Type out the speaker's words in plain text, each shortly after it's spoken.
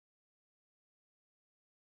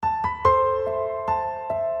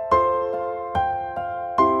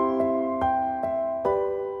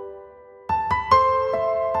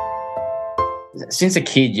since a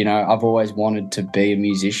kid, you know, I've always wanted to be a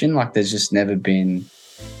musician. Like there's just never been,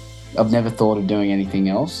 I've never thought of doing anything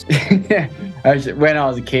else. When I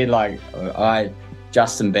was a kid, like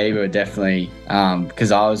Justin Bieber definitely,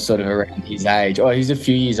 because I was sort of around his age. Oh, he's a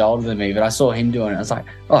few years older than me, but I saw him doing it. I was like,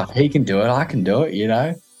 oh, if he can do it, I can do it, you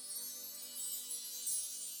know?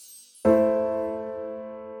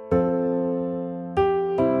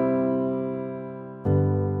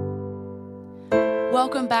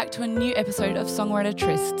 Welcome back to a new episode of Songwriter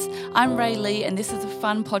Trysts. I'm Ray Lee, and this is a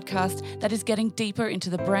fun podcast that is getting deeper into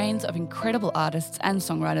the brains of incredible artists and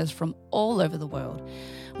songwriters from all over the world.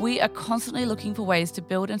 We are constantly looking for ways to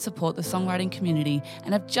build and support the songwriting community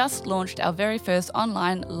and have just launched our very first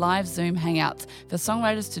online live Zoom Hangouts for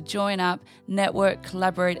songwriters to join up, network,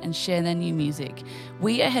 collaborate and share their new music.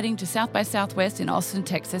 We are heading to South by Southwest in Austin,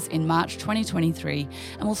 Texas in March 2023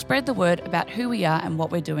 and we'll spread the word about who we are and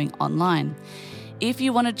what we're doing online. If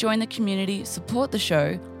you want to join the community, support the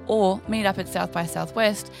show, or meet up at South by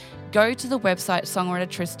Southwest, go to the website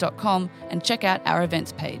songwritertrysts.com and check out our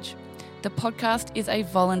events page. The podcast is a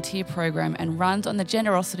volunteer program and runs on the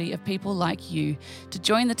generosity of people like you. To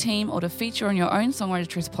join the team or to feature on your own Songwriter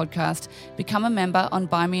Trysts podcast, become a member on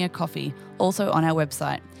Buy Me a Coffee, also on our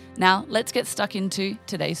website. Now, let's get stuck into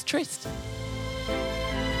today's tryst.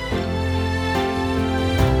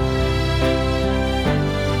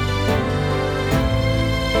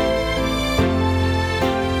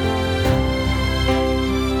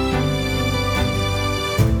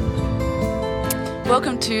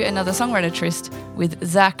 Welcome to another Songwriter Tryst with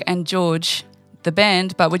Zach and George, the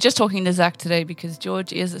band. But we're just talking to Zach today because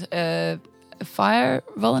George is a fire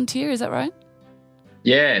volunteer, is that right?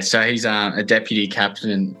 Yeah, so he's a deputy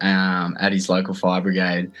captain at his local fire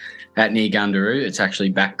brigade at near Gundaroo. It's actually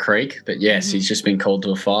Back Creek. But yes, he's just been called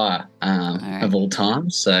to a fire of all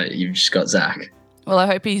times. So you've just got Zach. Well, I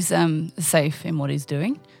hope he's safe in what he's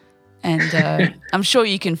doing. And I'm sure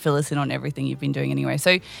you can fill us in on everything you've been doing anyway.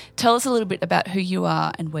 So tell us a little bit about who you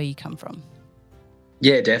are and where you come from.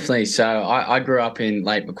 Yeah, definitely. So I grew up in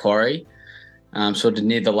Lake Macquarie, sort of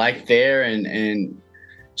near the lake there, and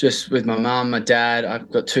just with my mum, my dad.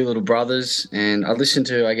 I've got two little brothers, and I listened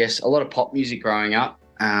to, I guess, a lot of pop music growing up,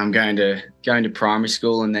 going to primary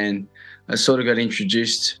school, and then I sort of got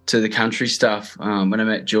introduced to the country stuff when I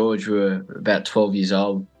met George. We were about 12 years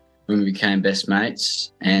old when we became best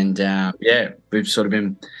mates, and we've sort of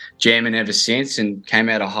been jamming ever since, and came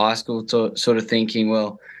out of high school sort of thinking,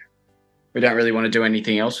 well, we don't really want to do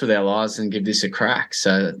anything else with our lives and give this a crack.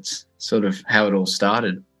 So that's sort of how it all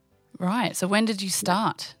started. Right. So when did you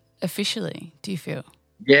start officially, do you feel?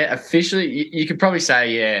 Yeah, officially, you could probably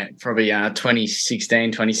say, probably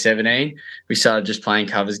 2016, 2017. We started just playing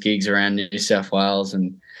covers gigs around New South Wales,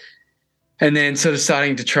 and then sort of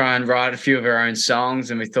starting to try and write a few of our own songs.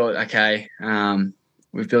 And we thought, okay,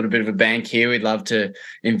 we've built a bit of a bank here. We'd love to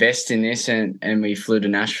invest in this. And we flew to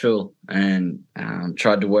Nashville and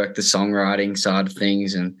tried to work the songwriting side of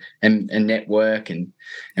things and network. And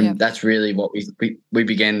that's really what we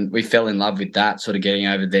began. We fell in love with that, sort of getting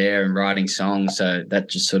over there and writing songs. So that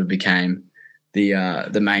just sort of became the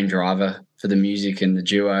main driver for the music and the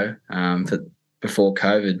duo before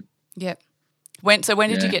COVID. Yep. When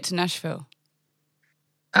did you get to Nashville?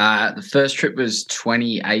 The first trip was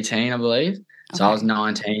 2018, I believe. So I was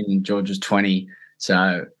 19 and George was 20.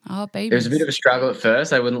 So it was a bit of a struggle at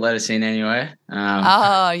first. They wouldn't let us in anywhere.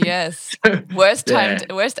 Yes. Worst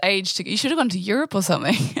age you should have gone to Europe or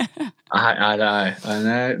something. I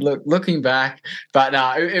know. Looking back, but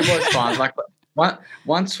no, it was fun. Like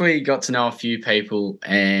once we got to know a few people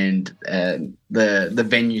and the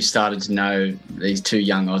venue started to know these two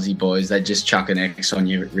young Aussie boys, they'd just chuck an X on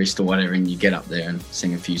your wrist or whatever, and you get up there and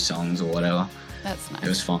sing a few songs or whatever. That's nice. It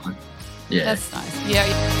was fun. Yeah. That's nice. Yeah.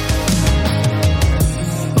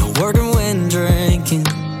 No working when drinking,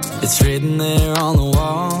 it's written there on the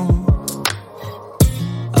wall.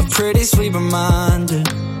 A pretty sweet reminder,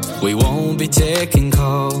 we won't be taking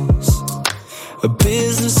calls. A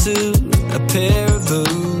business suit, a pair of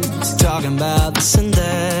boots, talking about this and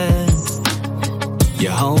that.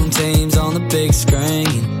 Your home team's on the big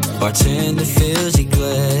screen, bartender fills your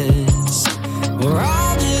glass. We're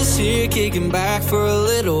all just here kicking back for a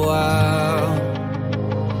little while.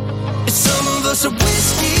 Some of us are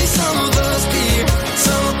whiskey, some of us beer.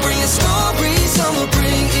 Some will bring a story, some will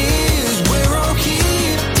bring ears. We're all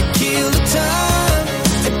here to kill the time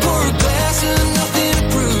and pour a glass of nothing to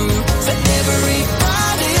prove. That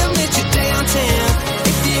everybody met you downtown.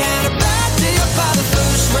 If you had a bad day by the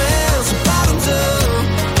first round, so bottoms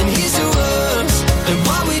up, and here's to us and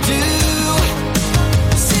what we do.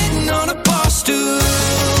 Sitting on a bar stool.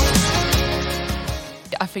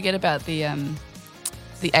 I forget about the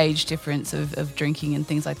the age difference of drinking and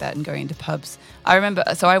things like that and going to pubs. I remember,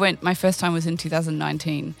 so my first time was in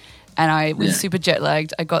 2019 and I was super jet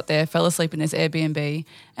lagged. I got there, fell asleep in this Airbnb,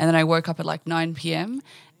 and then I woke up at like 9 p.m.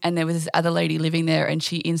 and there was this other lady living there and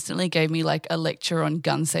she instantly gave me like a lecture on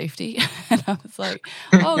gun safety. And I was like,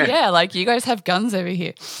 oh yeah, like you guys have guns over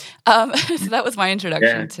here. So that was my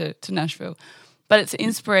introduction to Nashville. But it's an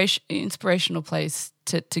inspirational place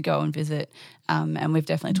to go and visit. And we've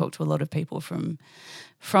definitely talked to a lot of people from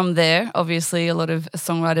there. Obviously, a lot of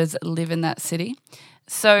songwriters live in that city.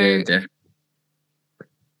 So,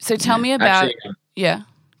 so tell me about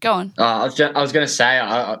go on. I was going to say,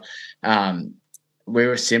 we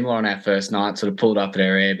were similar on our first night, sort of pulled up at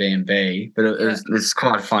our Airbnb, but it was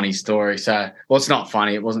quite a funny story. So, well, it's not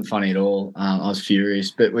funny. It wasn't funny at all. I was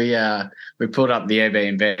furious, but we pulled up the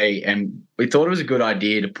Airbnb and we thought it was a good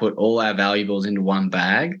idea to put all our valuables into one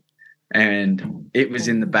bag, and it was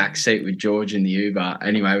in the back seat with George in the Uber.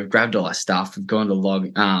 Anyway, we've grabbed all our stuff. We've gone to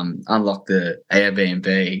unlock the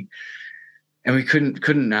Airbnb, and we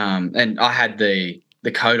couldn't. And I had the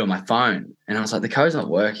code on my phone, and I was like, the code's not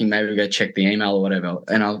working. Maybe we go check the email or whatever.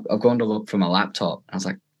 And I've gone to look for my laptop. I was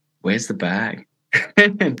like, where's the bag?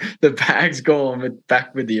 And the bag's gone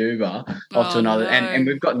back with the Uber off to another. No. And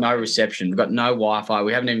we've got no reception. We've got no Wi-Fi.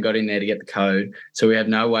 We haven't even got in there to get the code. So we have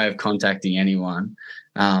no way of contacting anyone.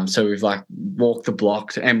 So we've like walked the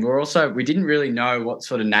block, and we didn't really know what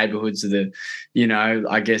sort of neighborhoods are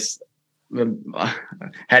I guess,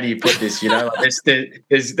 how do you put this? Like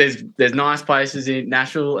there's nice places in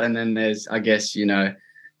Nashville, and then there's, I guess,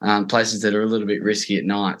 places that are a little bit risky at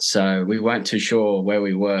night. So we weren't too sure where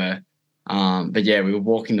we were. But yeah, we were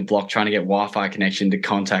walking the block trying to get Wi-Fi connection to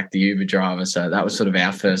contact the Uber driver. So that was sort of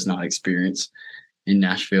our first night experience in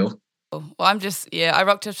Nashville. Well, I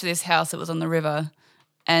rocked up to this house that was on the river,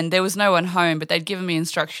 and there was no one home, but they'd given me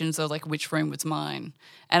instructions of like which room was mine.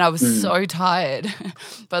 And I was so tired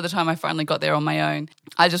by the time I finally got there on my own.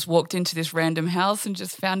 I just walked into this random house and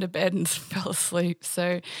just found a bed and fell asleep.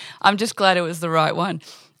 So I'm just glad it was the right one.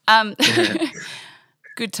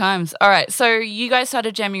 Good times. All right. So you guys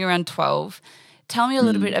started jamming around 12. Tell me a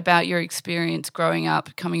little bit about your experience growing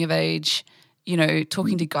up, coming of age,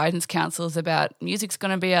 talking to guidance counselors about music's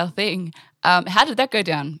going to be our thing. How did that go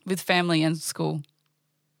down with family and school?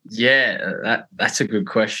 Yeah, that's a good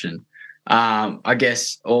question. I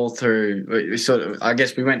guess all through,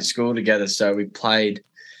 we went to school together, so we'd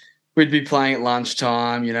be playing at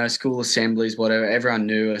lunchtime, school assemblies, whatever. Everyone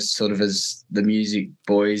knew us sort of as the music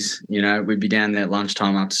boys, we'd be down there at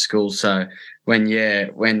lunchtime after school. So when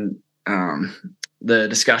the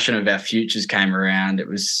discussion of our futures came around, it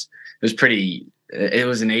was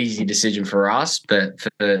an easy decision for us, but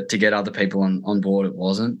to get other people on board, it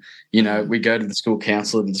wasn't. We go to the school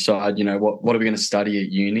counsellor to decide, what are we going to study at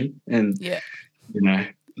uni? And,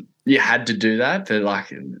 you had to do that, but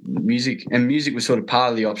like music was sort of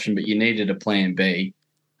part of the option, but you needed a plan B.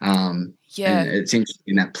 And it's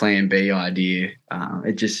interesting, that plan B idea.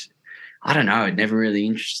 It just, I don't know, it never really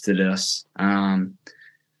interested us. And,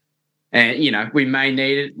 we may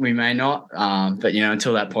need it, we may not. But,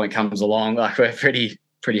 until that point comes along, like we're pretty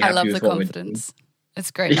happy I love with the what confidence.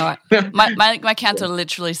 It's great. No, my counselor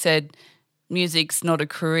literally said, music's not a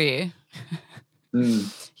career.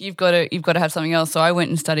 You've got to have something else. So I went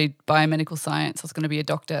and studied biomedical science. I was going to be a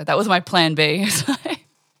doctor. That was my plan B.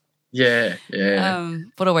 Yeah.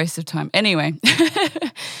 What a waste of time. Anyway.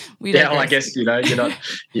 I guess,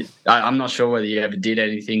 I'm not sure whether you ever did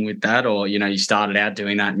anything with that, or, you started out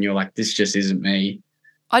doing that and you're like, this just isn't me.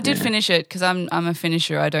 I did finish it because I'm a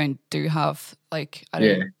finisher. I don't do half, I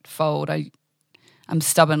don't fold. I'm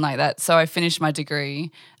stubborn like that. So I finished my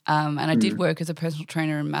degree, and I did work as a personal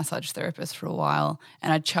trainer and massage therapist for a while,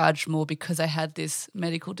 and I charged more because I had this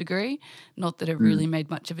medical degree. Not that it really made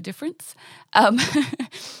much of a difference.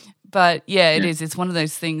 But it is. It's one of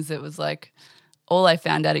those things that was like, all I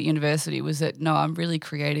found out at university was that, no, I'm really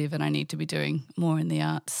creative and I need to be doing more in the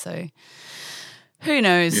arts. So who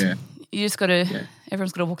knows? Yeah. You just got to,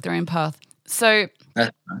 everyone's got to walk their own path. So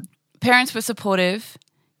parents were supportive.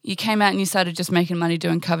 You came out and you started just making money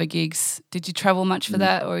doing cover gigs. Did you travel much for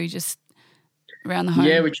that, or you just around the home?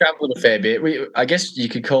 Yeah, we travelled a fair bit. I guess you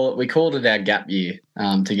could we called it our gap year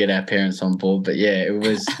to get our parents on board. But yeah, it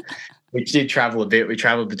was, we did travel a bit. We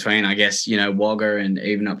travelled between, I guess, Wagga and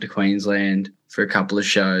even up to Queensland for a couple of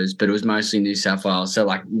shows, but it was mostly New South Wales. So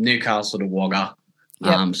like Newcastle to Wagga,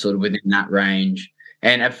 sort of within that range.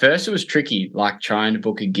 And at first it was tricky, like trying to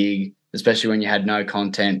book a gig, especially when you had no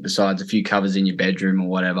content besides a few covers in your bedroom or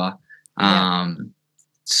whatever.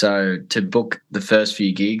 So to book the first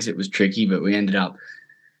few gigs, it was tricky, but we ended up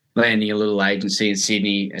landing a little agency in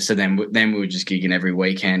Sydney. So then we were just gigging every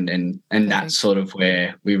weekend, and that's sort of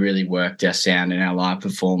where we really worked our sound and our live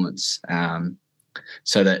performance.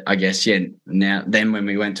 So that I guess, then when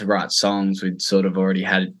we went to write songs, we'd sort of already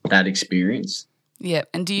had that experience. Yeah.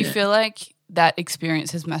 And do you feel like that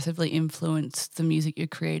experience has massively influenced the music you're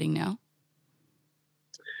creating now?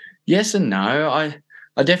 Yes and no.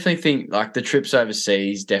 I definitely think like the trips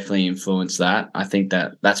overseas definitely influenced that. I think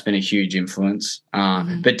that's been a huge influence.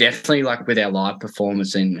 But definitely like with our live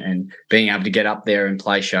performance and being able to get up there and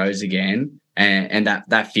play shows again, and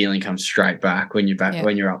that feeling comes straight back when you're back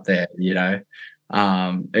when you're up there, you know.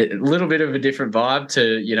 A little bit of a different vibe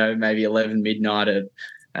to, you know, maybe 11 midnight at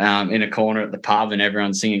in a corner at the pub and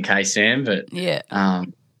everyone's singing K-Sam, but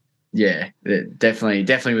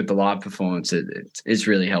definitely with the live performance, it's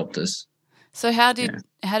really helped us. So how did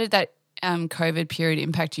that COVID period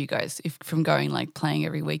impact you guys, from going like playing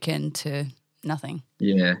every weekend to nothing?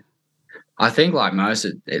 Yeah, I think like most,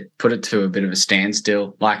 it put it to a bit of a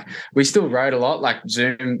standstill. Like we still wrote a lot. Like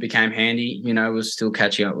Zoom became handy. You know, we're still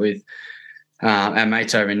catching up with our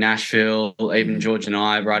mates over in Nashville. Even George and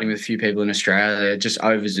I writing with a few people in Australia just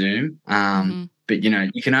over Zoom. But you know,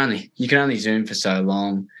 you can only Zoom for so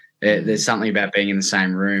long. There's something about being in the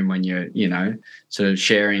same room when you're, you know, sort of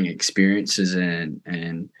sharing experiences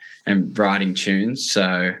and writing tunes.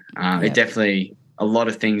 So it definitely, a lot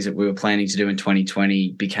of things that we were planning to do in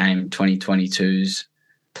 2020 became 2022's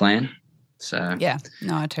plan. So yeah,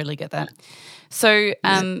 no, I totally get that. So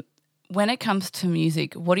when it comes to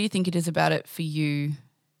music, what do you think it is about it for you?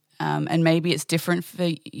 And maybe it's different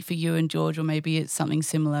for you and George, or maybe it's something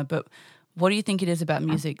similar. But what do you think it is about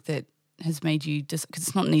music that has made you just, because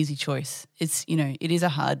it's not an easy choice. It's, you know, it is a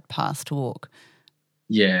hard path to walk.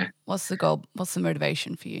 Yeah. What's the goal? What's the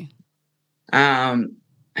motivation for you?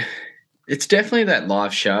 It's definitely that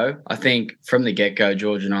live show. I think from the get-go,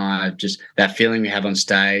 George and I, just that feeling we have on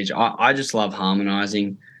stage, I just love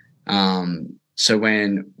harmonizing. So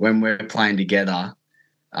when we're playing together,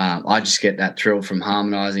 I just get that thrill from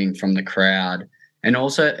harmonizing from the crowd. And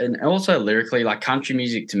also lyrically, like country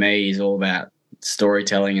music to me is all about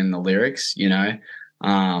storytelling and the lyrics, you know.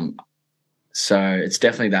 So it's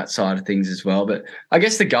definitely that side of things as well. But I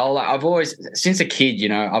guess the goal, like, I've always, since a kid, you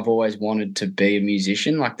know, I've always wanted to be a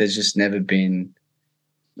musician. Like there's just never been,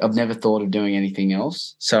 I've never thought of doing anything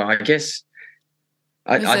else. So I guess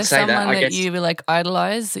I'd say that. Is there someone that you were like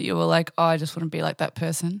idolize, that you were like, oh, I just want to be like that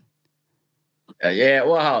person? Yeah,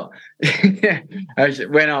 well,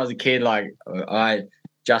 when I was a kid, like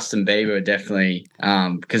Justin Bieber definitely,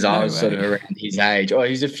 because I was sort of around his age. Oh,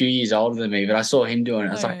 he's a few years older than me, but I saw him doing it.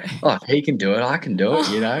 I was like, oh, if he can do it, I can do it,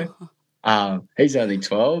 you know. He's only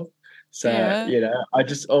 12. So, you know, I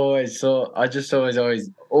just always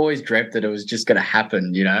dreamt that it was just going to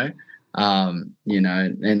happen, you know. You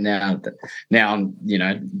know, and now I'm, you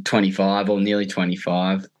know, 25 or nearly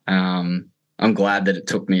 25. I'm glad that it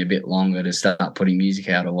took me a bit longer to start putting music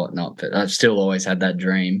out or whatnot, but I've still always had that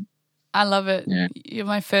dream. I love it. Yeah. You're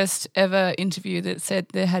my first ever interview that said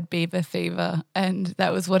they had Bieber fever, and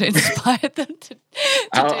that was what inspired them to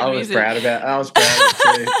I was proud about it. I was proud of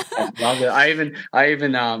it too. I loved it. I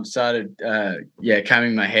even started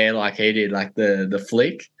combing my hair like he did, like the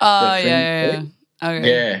flick. Oh, yeah.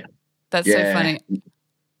 Okay. Yeah. That's so funny.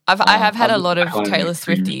 I have had a lot of Taylor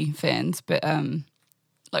Swiftie fans, but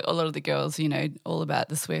like a lot of the girls, you know, all about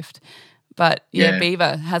the Swift. But,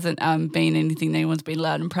 Bieber hasn't been anything that anyone's been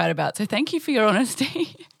loud and proud about. So thank you for your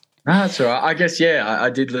honesty. No, that's all right. I guess, I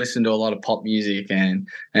did listen to a lot of pop music and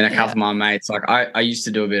a couple of my mates. Like I used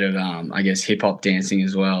to do a bit of, I guess, hip-hop dancing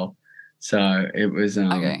as well. So it was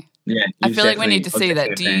okay. Yeah. I feel like we need to see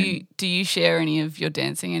that. Do you share any of your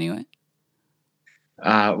dancing anyway?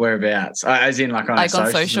 Whereabouts? As in like on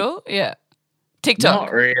social? Yeah. TikTok?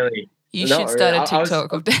 Not really. You should start a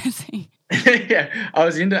TikTok of dancing. Yeah, I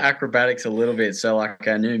was into acrobatics a little bit. So like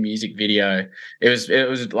a new music video, it was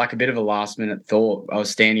like a bit of a last minute thought. I was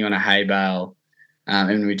standing on a hay bale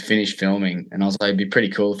and we'd finished filming, and I was like, it'd be pretty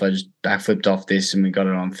cool if I just backflipped off this and we got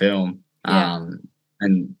it on film. Yeah.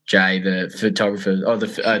 And Jay, the photographer,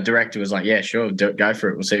 the director, was like, yeah, sure, go for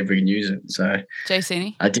it. We'll see if we can use it. So Jay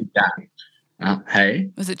Sini? I did that. Hey?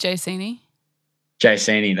 Was it Jay Sini? Jay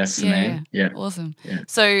Sini, that's the man. Yeah. Awesome. Yeah.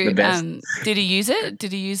 So did he use it?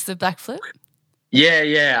 Did he use the backflip?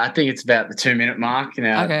 Yeah. I think it's about the 2-minute mark in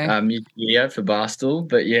our music video for Barstool.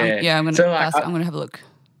 But I'm going to have a look.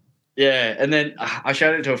 Yeah, and then I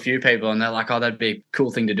showed it to a few people and they're like, oh, that'd be a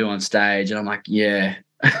cool thing to do on stage. And I'm like, yeah.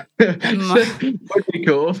 Would be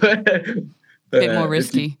cool. Bit more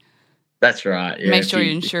risky. That's right. Yeah, Make sure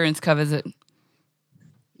your insurance covers it.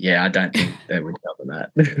 yeah, I don't think they would cover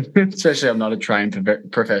that. Especially I'm not a trained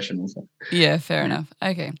professional. So. Yeah, fair enough.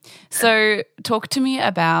 Okay. So talk to me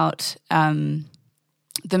about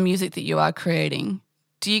the music that you are creating.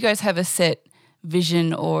 Do you guys have a set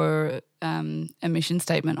vision or a mission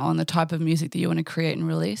statement on the type of music that you want to create and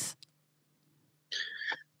release?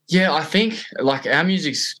 Yeah, I think like our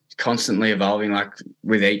music's constantly evolving, like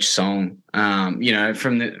with each song. You know,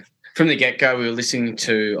 from the get-go, we were listening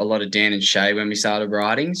to a lot of Dan and Shay when we started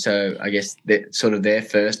writing. So I guess that sort of their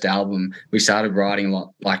first album, we started writing a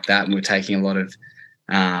lot like that, and we're taking a lot of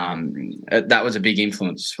that was a big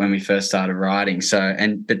influence when we first started writing. So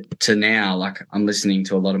but to now, like I'm listening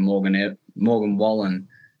to a lot of Morgan Wallen.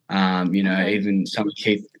 You know, even some of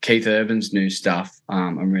Keith Urban's new stuff.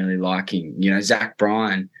 I'm really liking. You know, Zach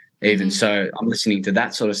Bryan. Even so, I'm listening to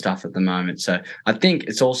that sort of stuff at the moment. So I think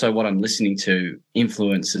it's also what I'm listening to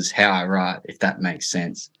influences how I write, if that makes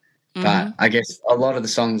sense. But I guess a lot of the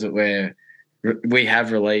songs that we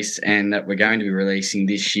have released and that we're going to be releasing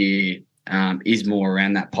this year is more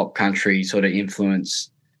around that pop country sort of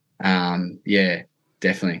influence. Yeah,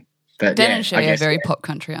 definitely. But Dan and Shay are very pop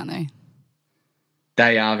country, aren't they?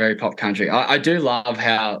 They are very pop country. I do love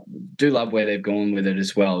where they've gone with it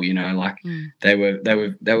as well. You know, like they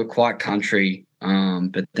were quite country,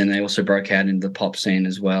 but then they also broke out into the pop scene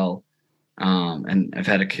as well, and I've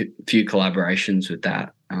had a few collaborations with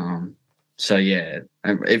that. So yeah,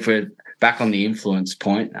 if we're back on the influence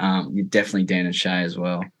point, you're definitely Dan and Shay as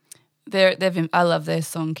well. I love their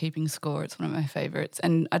song "Keeping Score." It's one of my favourites,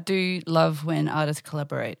 and I do love when artists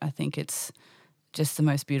collaborate. I think it's just the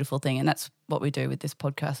most beautiful thing, and that's what we do with this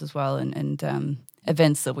podcast as well, and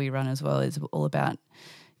events that we run as well is all about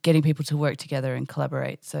getting people to work together and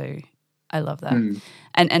collaborate. So I love that,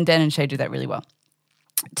 and Dan and Shay do that really well.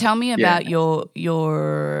 Tell me about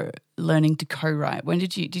your learning to co-write. When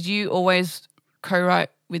did you always co-write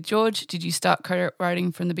with George? Did you start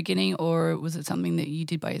co-writing from the beginning, or was it something that you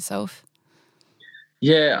did by yourself?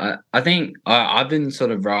 Yeah, I think I've been sort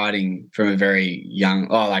of writing from a very young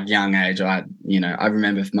age. I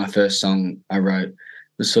remember my first song I wrote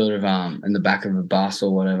was sort of in the back of a bus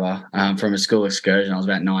or whatever from a school excursion. I was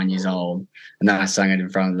about 9 years old, and then I sang it in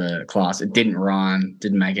front of the class. It didn't rhyme,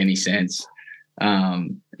 didn't make any sense,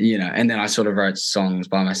 you know. And then I sort of wrote songs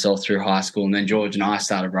by myself through high school, and then George and I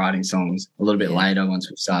started writing songs a little bit later once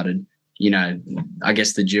we started, you know, I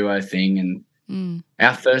guess the duo thing. And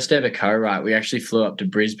our first ever co-write, we actually flew up to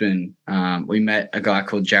Brisbane. We met a guy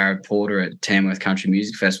called Jared Porter at Tamworth Country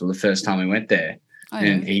Music Festival the first time we went there.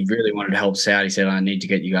 And he really wanted to help us out. He said, I need to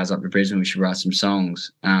get you guys up to Brisbane. We should write some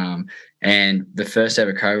songs. And the first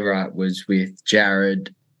ever co-write was with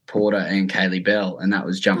Jared Porter and Kaylee Bell, and that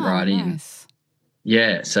was Jump Right In.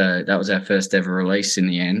 Yeah, so that was our first ever release in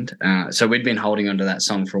the end. So we'd been holding onto that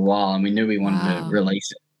song for a while, and we knew we wanted to release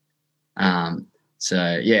it.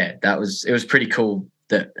 So yeah, it was pretty cool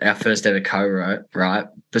that our first ever co-wrote, right?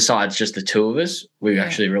 Besides just the two of us, we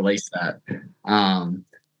actually released that.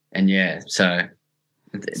 And yeah, so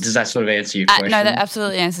does that sort of answer your question? No, that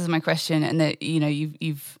absolutely answers my question, and that, you know,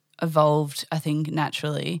 you've evolved, I think,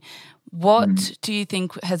 naturally. What do you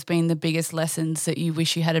think has been the biggest lessons that you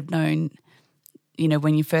wish you had have known, you know,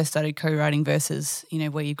 when you first started co-writing versus, you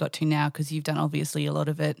know, where you've got to now? Because you've done obviously a lot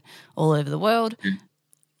of it all over the world.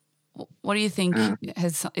 What do you think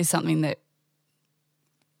is something that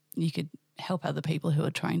you could help other people who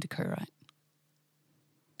are trying to co-write?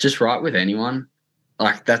 Just write with anyone.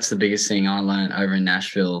 Like, that's the biggest thing I learned over in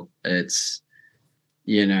Nashville. It's,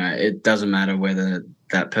 you know, it doesn't matter whether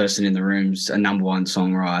that person in the room's a number one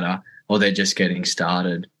songwriter or they're just getting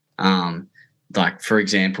started. Like, for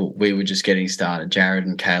example, we were just getting started. Jared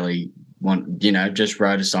and Kaylee just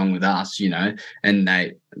wrote a song with us, you know, and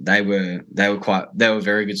they were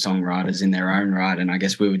very good songwriters in their own right. And I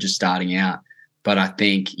guess we were just starting out, but I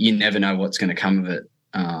think you never know what's going to come of it.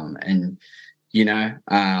 And, you know,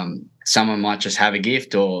 someone might just have a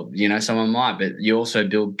gift, or, you know, someone might, but you also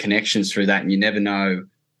build connections through that, and you never know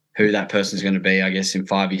who that person's going to be, I guess, in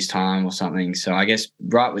 5 years' time or something. So I guess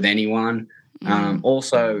write with anyone.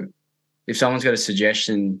 Also, if someone's got a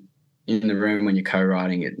suggestion in the room when you're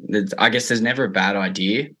co-writing it, I guess there's never a bad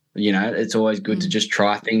idea. You know, it's always good to just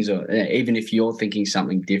try things, or even if you're thinking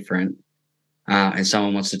something different and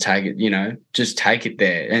someone wants to take it, you know, just take it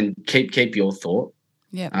there and keep your thought.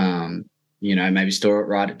 Yeah. You know, maybe store it,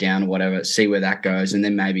 write it down or whatever, see where that goes. And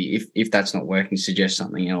then maybe if that's not working, suggest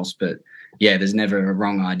something else. But yeah, there's never a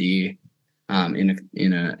wrong idea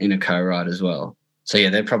in a co-write as well. So yeah,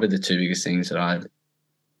 they're probably the two biggest things that I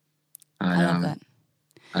love that.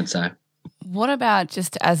 I'd say. What about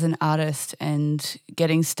just as an artist and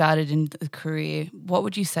getting started in the career? What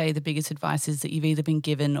would you say the biggest advice is that you've either been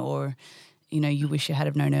given or, you wish you had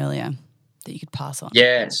have known earlier that you could pass on?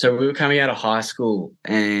 Yeah, so we were coming out of high school,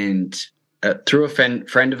 and through a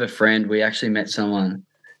friend of a friend, we actually met someone,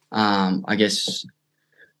 I guess,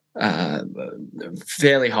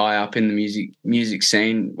 fairly high up in the music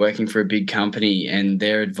scene, working for a big company, and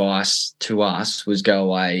their advice to us was go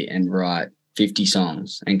away and write 50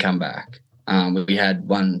 songs and come back. We had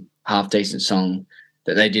one half decent song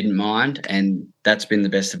that they didn't mind, and that's been the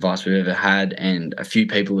best advice we've ever had. And a few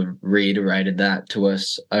people have reiterated that to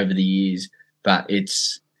us over the years. But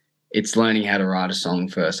it's learning how to write a song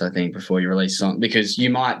first, I think, before you release a song, because you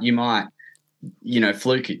might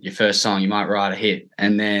fluke it, your first song, you might write a hit,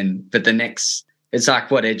 but the next, it's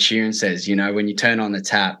like what Ed Sheeran says, when you turn on the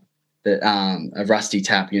tap, a rusty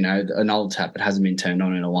tap, an old tap that hasn't been turned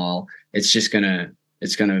on in a while, it's gonna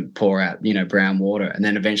pour out, brown water, and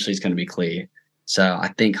then eventually it's going to be clear. So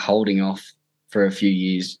I think holding off for a few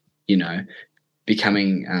years,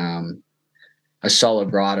 becoming a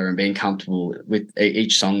solid writer and being comfortable with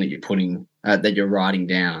each song that you're writing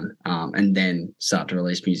down, and then start to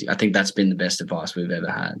release music. I think that's been the best advice we've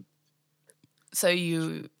ever had. So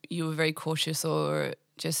you were very cautious, or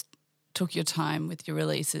just took your time with your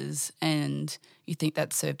releases, and you think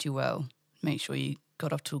that served you well? Make sure you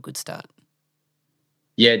got off to a good start.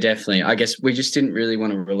 Yeah, definitely. I guess we just didn't really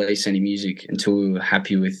want to release any music until we were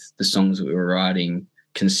happy with the songs that we were writing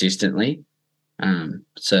consistently.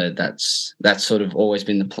 So that's sort of always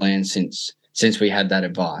been the plan since we had that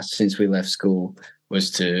advice, since we left school,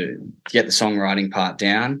 was to get the songwriting part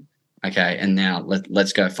down. Okay, and now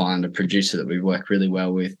let's go find a producer that we work really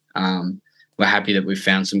well with. We're happy that we've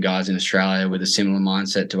found some guys in Australia with a similar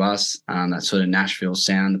mindset to us, that sort of Nashville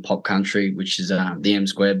sound, the pop country, which is the M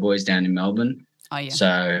Squared boys down in Melbourne. Oh, yeah.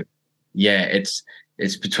 So, yeah, it's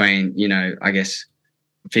between, I guess,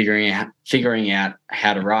 figuring out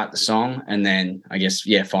how to write the song, and then I guess,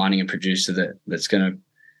 finding a producer that's going to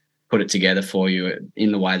put it together for you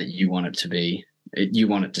in the way that you want it to be, you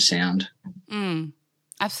want it to sound.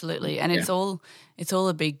 Absolutely. And it's all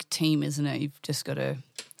a big team, isn't it? You've just got to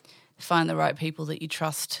find the right people that you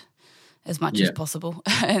trust as much as possible,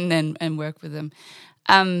 and work with them.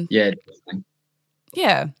 Definitely.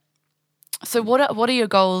 Yeah. So what are your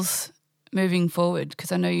goals moving forward?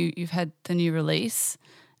 Because I know you've had the new release,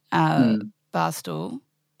 Barstool.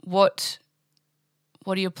 What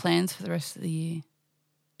are your plans for the rest of the year?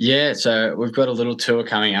 Yeah, so we've got a little tour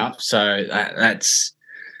coming up. So that's,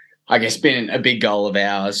 I guess, been a big goal of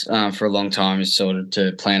ours for a long time, is sort of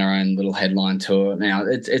to plan our own little headline tour. Now,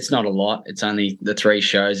 it's not a lot. It's only the 3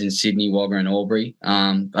 shows in Sydney, Wagga and Albury.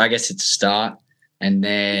 I guess it's a start. And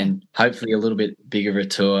then hopefully a little bit bigger of a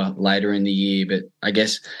tour later in the year. But I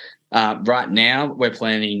guess right now we're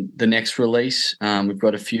planning the next release. We've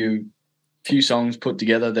got a few songs put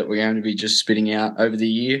together that we're going to be just spitting out over the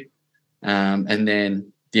year. And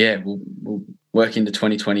then, we'll work into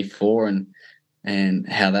 2024 and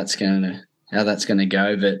how that's going to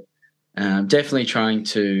go. But definitely trying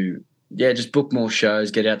to, just book more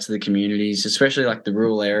shows, get out to the communities, especially like the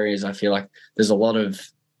rural areas. I feel like there's a lot of,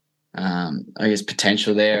 I guess,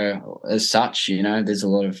 potential there as such. There's a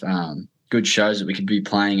lot of good shows that we could be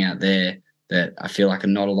playing out there that I feel like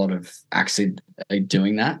not a lot of acts are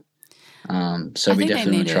doing that. So we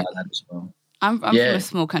definitely want to try that as well. I'm from a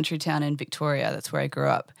small country town in Victoria. That's where I grew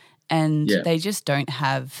up. And they just don't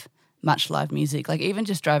have much live music. Like, even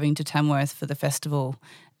just driving to Tamworth for the festival,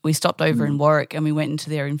 we stopped over in Warwick and we went into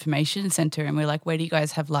their information centre and we're like, where do you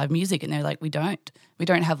guys have live music? And they're like, we don't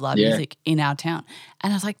have live music in our town.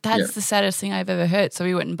 And I was like, that's the saddest thing I've ever heard. So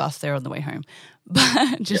we went and bussed there on the way home.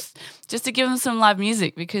 But just to give them some live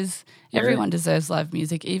music, because everyone deserves live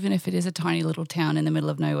music, even if it is a tiny little town in the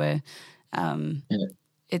middle of nowhere.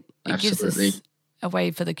 It gives us a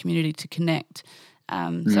way for the community to connect.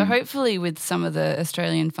 So hopefully with some of the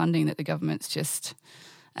Australian funding that the government's just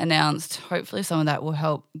announced, hopefully some of that will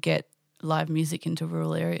help get live music into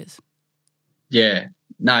rural areas. Yeah,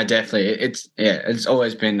 no, definitely. It's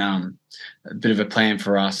always been a bit of a plan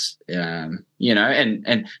for us, and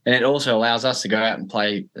it also allows us to go out and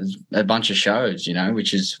play a bunch of shows,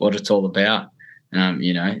 which is what it's all about.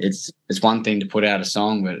 It's one thing to put out a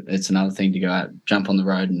song, but it's another thing to go out, jump on the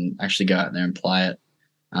road and actually go out there and play it.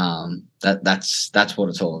 That's what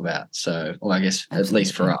it's all about. So, well, I guess Absolutely. At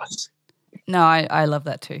least for us. No, I love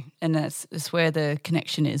that too. And that's where the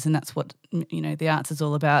connection is, and that's what, the arts is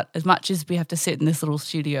all about. As much as we have to sit in this little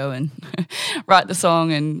studio and write the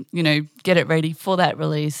song and, get it ready for that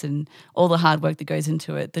release and all the hard work that goes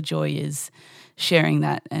into it, the joy is sharing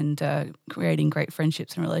that and creating great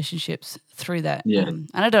friendships and relationships through that. Yeah. And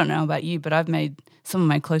I don't know about you, but I've made some of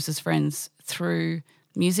my closest friends through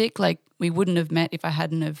music. Like, we wouldn't have met if I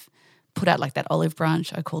hadn't have put out like that olive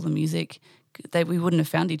branch, I call the music, that we wouldn't have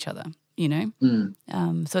found each other, you know?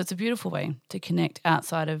 So it's a beautiful way to connect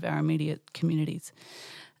outside of our immediate communities.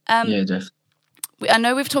 Yeah, definitely. I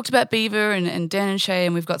know we've talked about Beaver and Dan and Shay,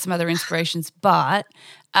 and we've got some other inspirations, but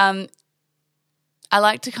I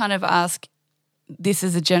like to kind of ask, this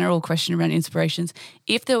is a general question around inspirations.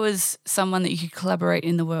 If there was someone that you could collaborate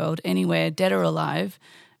in the world anywhere, dead or alive,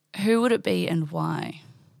 who would it be and why?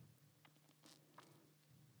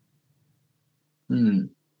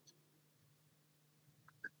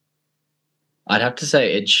 I'd have to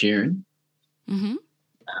say Ed Sheeran. Mm-hmm.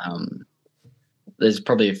 There's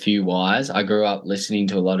probably a few whys. I grew up listening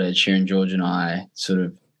to a lot of Ed Sheeran. George and I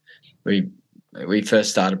we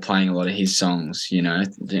first started playing a lot of his songs, you know,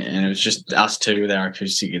 and it was just us two with our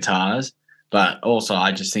acoustic guitars. But also,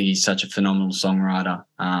 I just think he's such a phenomenal songwriter.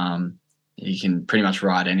 He can pretty much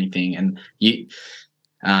write anything, and you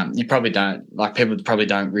probably don't, like, people probably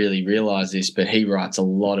don't really realize this, but he writes a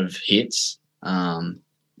lot of hits.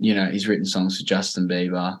 You know, he's written songs for Justin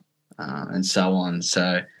Bieber and so on.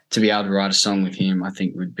 So to be able to write a song with him, I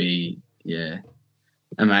think would be,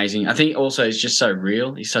 amazing. I think also he's just so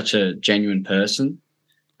real. He's such a genuine person.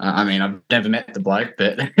 I mean, I've never met the bloke,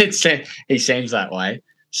 but he seems that way.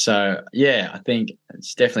 So, yeah, I think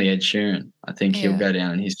it's definitely Ed Sheeran. I think he'll go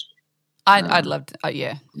down in history. I'd love to,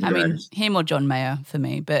 I mean, him or John Mayer for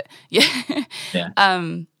me, but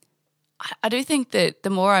I do think that the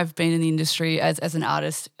more I've been in the industry as an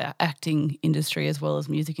artist, acting industry as well as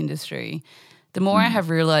music industry, the more I have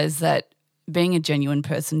realised that being a genuine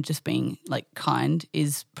person, just being like kind,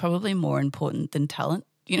 is probably more important than talent.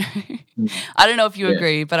 You know, I don't know if you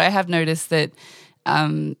agree, but I have noticed that,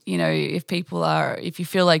 you know, if you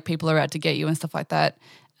feel like people are out to get you and stuff like that,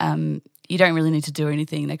 you don't really need to do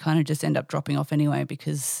anything. They kind of just end up dropping off anyway,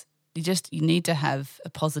 because you need to have a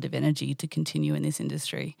positive energy to continue in this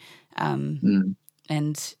industry. And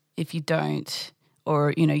if you don't,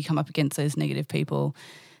 or, you know, you come up against those negative people,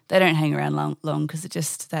 they don't hang around long because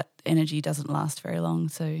that energy doesn't last very long.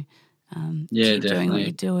 So keep doing what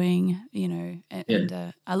you're doing, you know,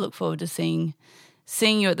 and I look forward to seeing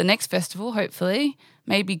you at the next festival, hopefully.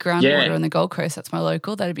 Maybe Groundwater on the Gold Coast. That's my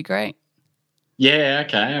local. That'd be great. Yeah,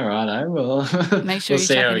 okay, all right. I will. Make sure you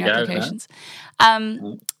check in your applications.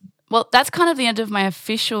 Well, that's kind of the end of my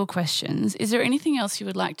official questions. Is there anything else you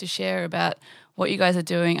would like to share about what you guys are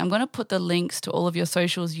doing? I'm going to put the links to all of your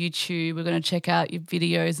socials, YouTube. We're going to check out your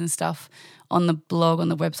videos and stuff on the blog, on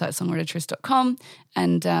the website, songwritertrist.com,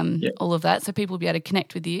 and all of that, so people will be able to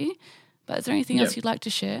connect with you. But is there anything else you'd like to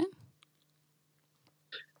share?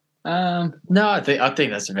 No, I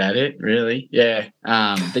think that's about it, really. Yeah.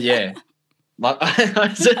 But yeah.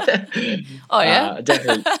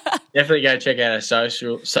 Definitely go check out our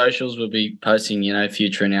socials. We'll be posting, you know,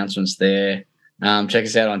 future announcements there. Check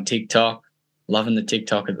us out on TikTok. Loving the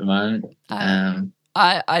TikTok at the moment.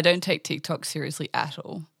 I don't take TikTok seriously at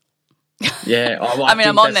all. Yeah, I mean,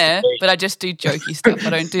 I'm on there, but I just do jokey stuff.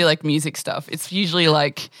 I don't do like music stuff. It's usually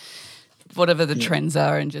like whatever the trends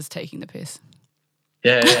are and just taking the piss.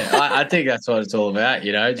 Yeah. I think that's what it's all about,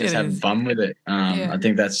 you know, just having fun with it. I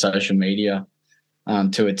think that's social media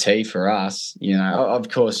to a T for us. You know, of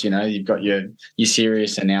course, you know, you've got your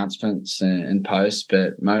serious announcements and posts,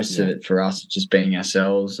 but most of it for us is just being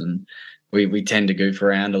ourselves, and we tend to goof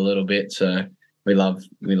around a little bit. So we love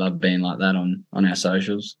being like that on our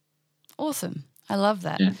socials. Awesome. I love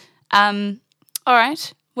that. Yeah. All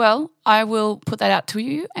right. Well, I will put that out to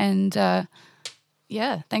you, and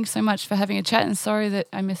thanks so much for having a chat, and sorry that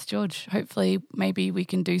I missed George. Hopefully maybe we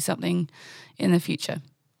can do something in the future.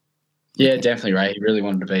 Yeah, definitely, Ray. He really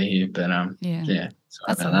wanted to be here, but sorry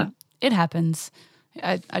about that. It happens.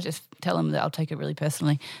 I just tell him that I'll take it really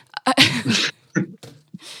personally.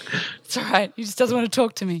 It's all right. He just doesn't want to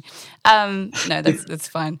talk to me. No, that's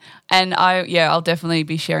fine. And I'll definitely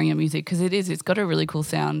be sharing your music, because it's got a really cool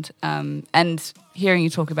sound. And hearing you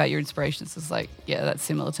talk about your inspirations is like, that's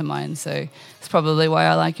similar to mine. So it's probably why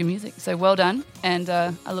I like your music. So well done. And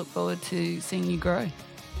I look forward to seeing you grow.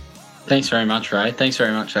 Thanks very much, Ray. Thanks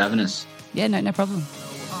very much for having us. Yeah, no problem.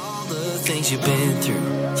 All the things you've been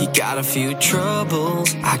through, you got a few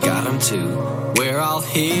troubles, I got them too. We're all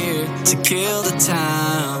here to kill the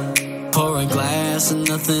time, pour a glass and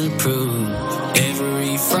nothing to prove.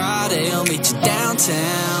 Every Friday I'll meet you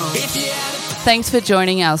downtown. Thanks for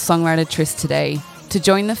joining our Songwriter Tryst today. To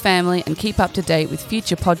join the family and keep up to date with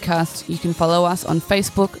future podcasts, you can follow us on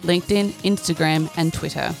Facebook, LinkedIn, Instagram and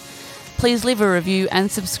Twitter. Please leave a review and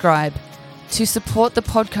subscribe. To support the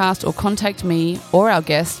podcast or contact me or our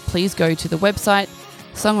guest, please go to the website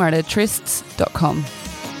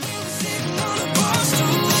songwritertrysts.com.